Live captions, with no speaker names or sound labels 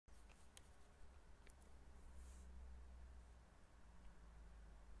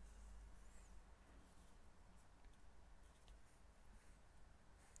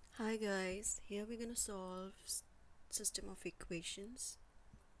Hi guys, here we're gonna solve system of equations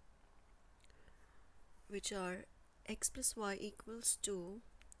which are x plus y equals 2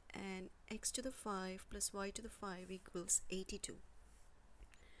 and x to the 5 plus y to the 5 equals 82.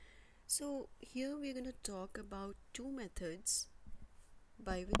 So here we're gonna talk about two methods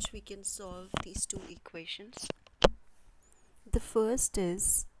by which we can solve these two equations. The first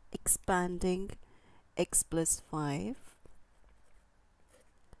is expanding x plus 5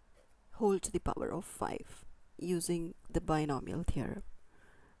 whole to the power of 5 using the binomial theorem.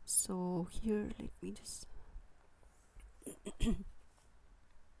 So here let me just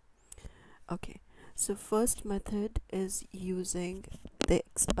okay, so first method is using the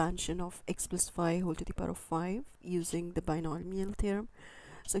expansion of x plus 5 whole to the power of 5 using the binomial theorem.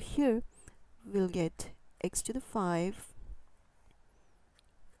 So here we'll get x to the 5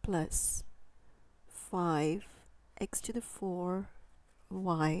 plus 5 x to the 4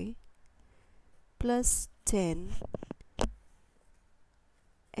 y plus 10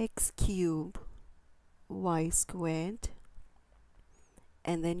 x cube y squared,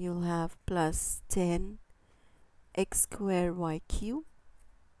 and then you'll have plus 10 x square y cube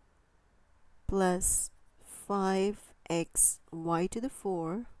plus 5x y to the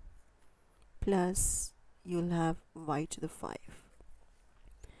 4 plus you'll have y to the 5.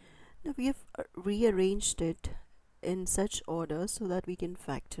 Now we have rearranged it in such order so that we can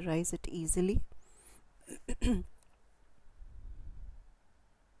factorize it easily.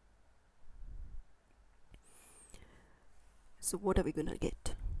 So what are we gonna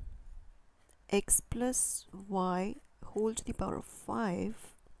get? X plus y whole to the power of 5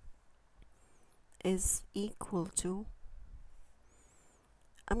 is equal to,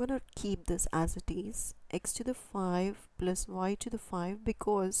 I'm gonna keep this as it is, x to the 5 plus y to the 5,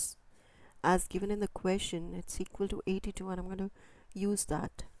 because as given in the question it's equal to 82 and I'm going to use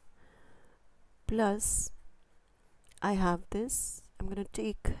that, plus I have this, I'm going to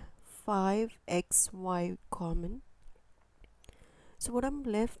take 5xy common, so what I'm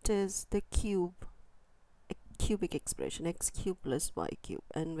left is the cubic expression x cube plus y cube,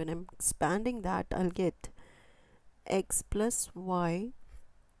 and when I'm expanding that I'll get x plus y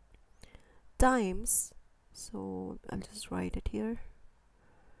times, so I'll just write it here,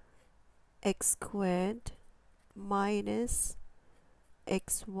 x squared minus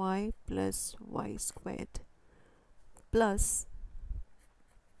xy plus y squared, plus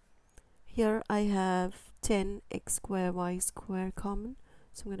here I have 10 x square y square common,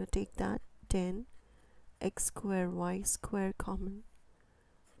 so I'm going to take that 10 x square y square common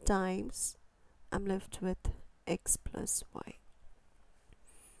times, I'm left with x plus y.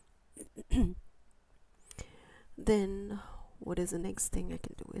 Then what is the next thing I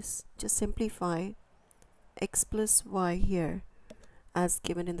can do is just simplify x plus y here as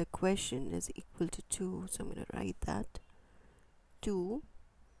given in the question is equal to 2, so I'm going to write that 2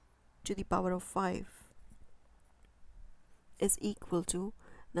 to the power of 5 is equal to,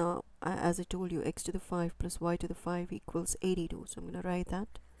 now as I told you, x to the 5 plus y to the 5 equals 82, so I'm going to write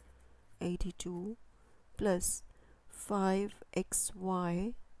that 82 plus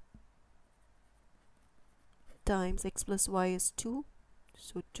 5xy times x plus y is 2,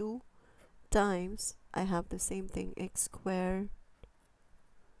 so 2 times I have the same thing, x squared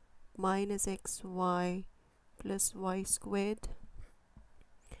minus xy plus y squared,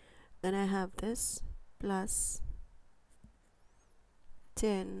 then I have this plus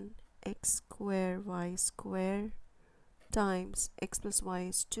 10 x square y square times x plus y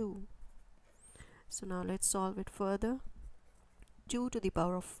is 2. So now let's solve it further. 2 to the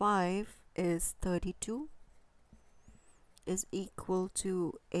power of 5 is 32 is equal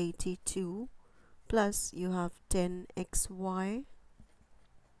to 82 plus you have 10xy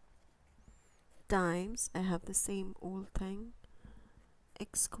times, I have the same old thing,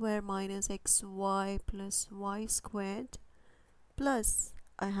 x square minus xy plus y squared, plus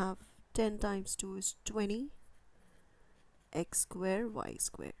I have 10 times 2 is 20 x square y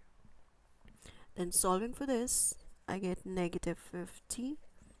square. Then solving for this I get negative 50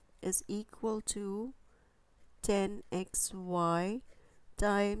 is equal to 10xy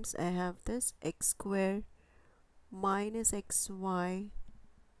times, I have this x square minus xy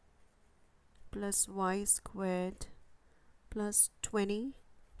plus y squared plus 20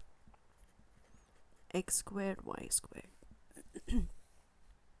 x squared y squared.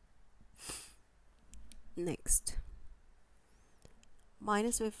 Next,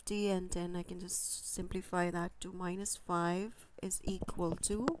 minus 50 and 10, I can just simplify that to minus 5 is equal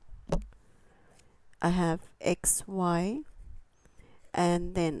to, I have xy,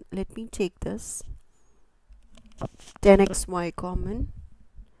 and then let me take this 10xy common,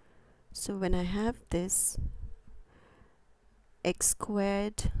 So when I have this x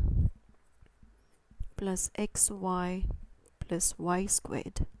squared plus xy plus y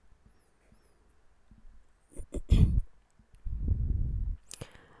squared,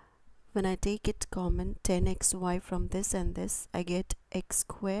 when I take it common 10xy from this and this, I get x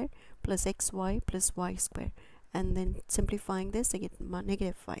squared plus xy plus y squared, and then simplifying this I get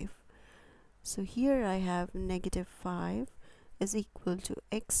negative 5. So here I have negative 5 is equal to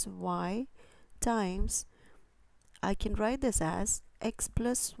xy times, I can write this as x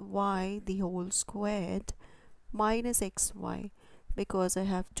plus y the whole squared minus xy, because I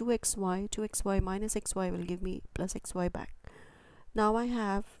have 2xy minus xy will give me plus xy back. Now I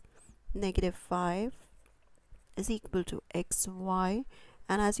have negative 5 is equal to xy,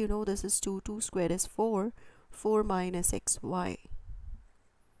 and as you know this is 2 squared is 4 minus xy.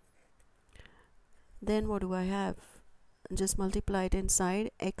 Then what do I have? Just multiply it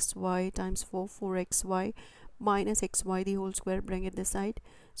inside, xy times 4xy minus xy the whole square, bring it this side.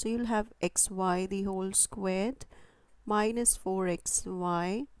 So you'll have xy the whole squared minus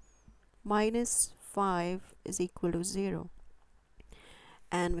 4xy minus 5 is equal to 0.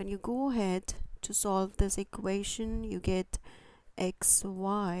 And when you go ahead to solve this equation, you get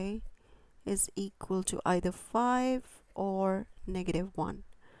xy is equal to either 5 or negative 1.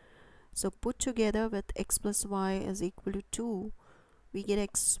 So put together with x plus y is equal to 2, we get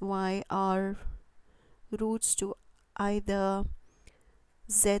xy are roots to either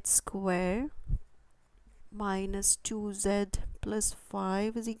z square minus 2z plus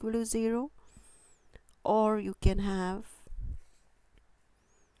 5 is equal to 0, or you can have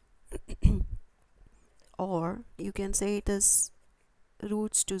or you can say it is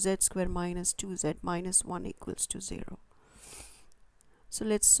roots to z square minus 2z minus 1 equals to 0. So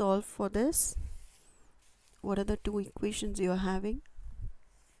let's solve for this. What are the two equations you are having?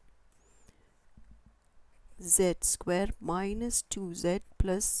 Z square minus 2z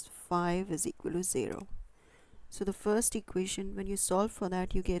plus 5 is equal to 0. So the first equation, when you solve for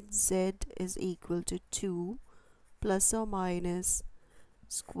that, you get z is equal to 2 plus or minus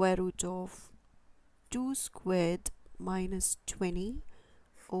square root of 2 squared minus 20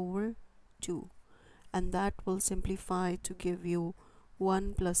 over 2, and that will simplify to give you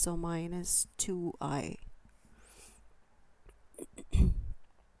 1 plus or minus 2i.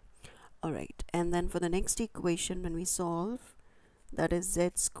 Alright, and then for the next equation, when we solve, that is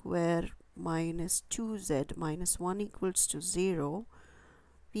z square minus 2z minus 1 equals to 0,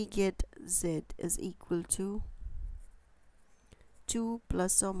 we get z is equal to 2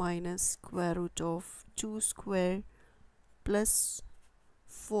 plus or minus square root of 2 square plus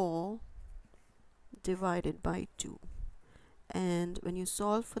 4 divided by 2. And when you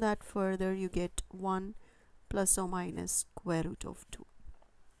solve for that further, you get 1 plus or minus square root of 2.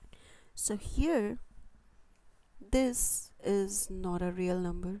 So here, this is not a real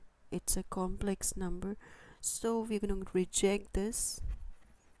number, it's a complex number. So we're going to reject this.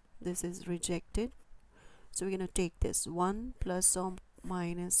 This is rejected. So we're going to take this 1 plus or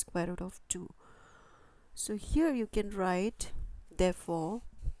minus square root of 2. So here you can write, therefore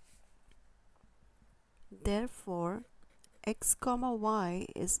x comma y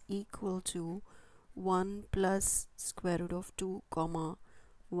is equal to 1 plus square root of 2 comma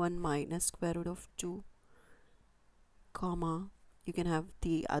 1 minus square root of 2 comma, you can have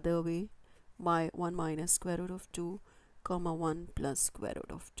the other way, by 1 minus square root of 2 comma 1 plus square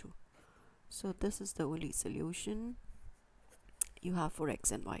root of 2. So this is the only solution you have for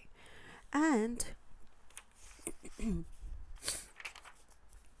x and y. And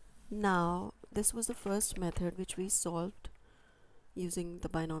now this was the first method which we solved using the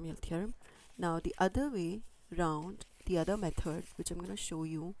binomial theorem. Now the other way round, the other method which I'm going to show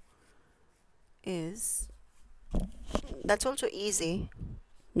you is, that's also easy,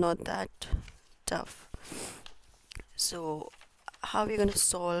 not that tough. So how we're going to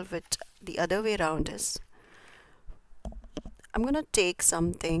solve it the other way around is, I'm going to take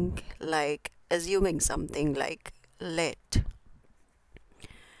something like, assuming something like, let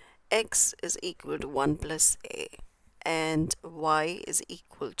x is equal to 1 plus a and y is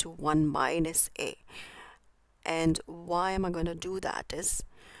equal to 1 minus a. And why am I going to do that is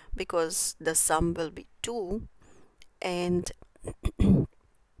because the sum will be 2, and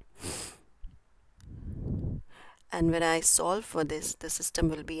when I solve for this, the system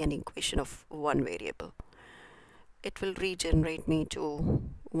will be an equation of one variable. It will regenerate me to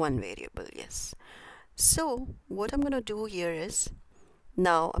one variable, yes. So what I'm going to do here is,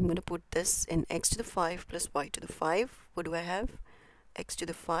 now I'm going to put this in x to the 5 plus y to the 5. What do I have? X to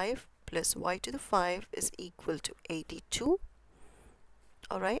the 5 plus y to the 5 is equal to 82.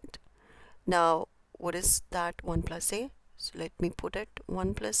 Alright. Now what is that 1 plus a? So let me put it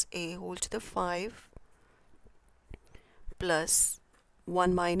 1 plus a whole to the 5 plus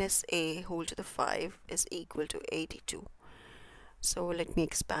 1 minus a whole to the 5 is equal to 82. So let me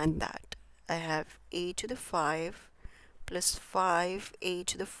expand that. I have a to the 5 plus 5a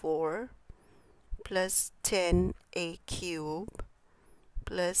to the 4 plus 10a cube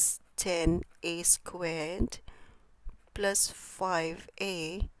plus 10a squared plus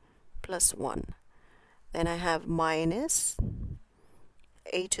 5a plus 1. Then I have minus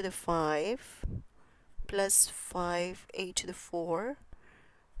a to the 5 plus 5a to the 4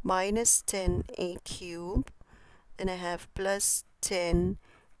 minus 10a cube. Then I have plus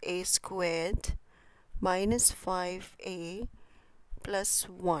 10a squared minus 5a plus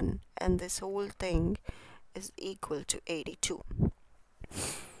 1, and this whole thing is equal to 82.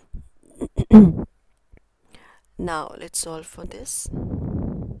 Now let's solve for this.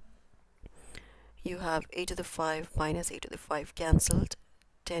 You have a to the 5 minus a to the 5 cancelled,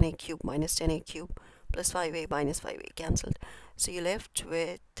 10a cube minus 10a cube plus 5a minus 5a cancelled. So you're left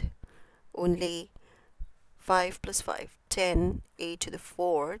with only 5 plus 5, 10a to the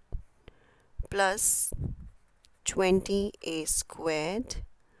 4th plus 20a squared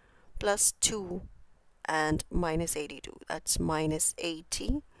plus 2 and minus 82. That's minus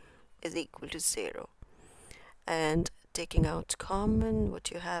 80 is equal to 0. And taking out common,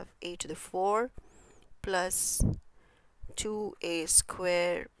 what you have, a to the 4 plus 2a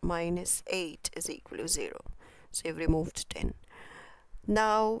squared minus 8 is equal to 0. So you've removed 10.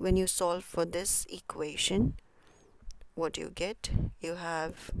 Now when you solve for this equation, what do you get? You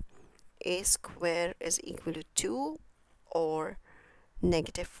have a square is equal to 2 or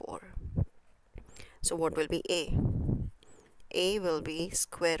negative 4. So what will be a? A will be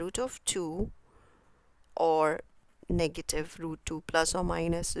square root of 2 or negative root 2 plus or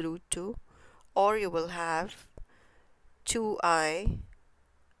minus root 2, or you will have 2i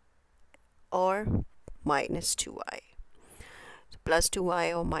or minus 2i. So plus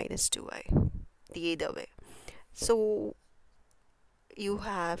 2i or minus 2i, the either way. So you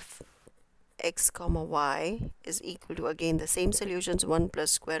have x comma y is equal to, again, the same solutions, 1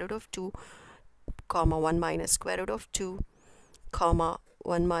 plus square root of 2 comma 1 minus square root of 2 comma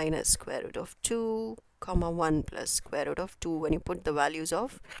 1 minus square root of 2 comma 1 plus square root of 2. When you put the values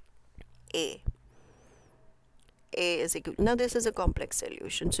of a is equal, now this is a complex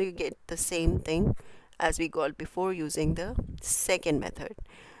solution, so you get the same thing as we got before using the second method.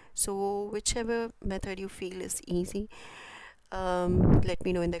 So whichever method you feel is easy, let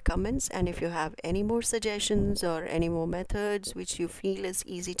me know in the comments. And if you have any more suggestions or any more methods which you feel is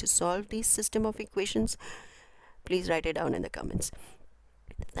easy to solve these system of equations, please write it down in the comments.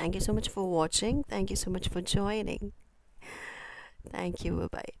 Thank you so much for watching. Thank you so much for joining. Thank you. Bye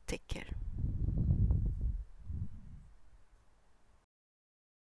bye. Take care.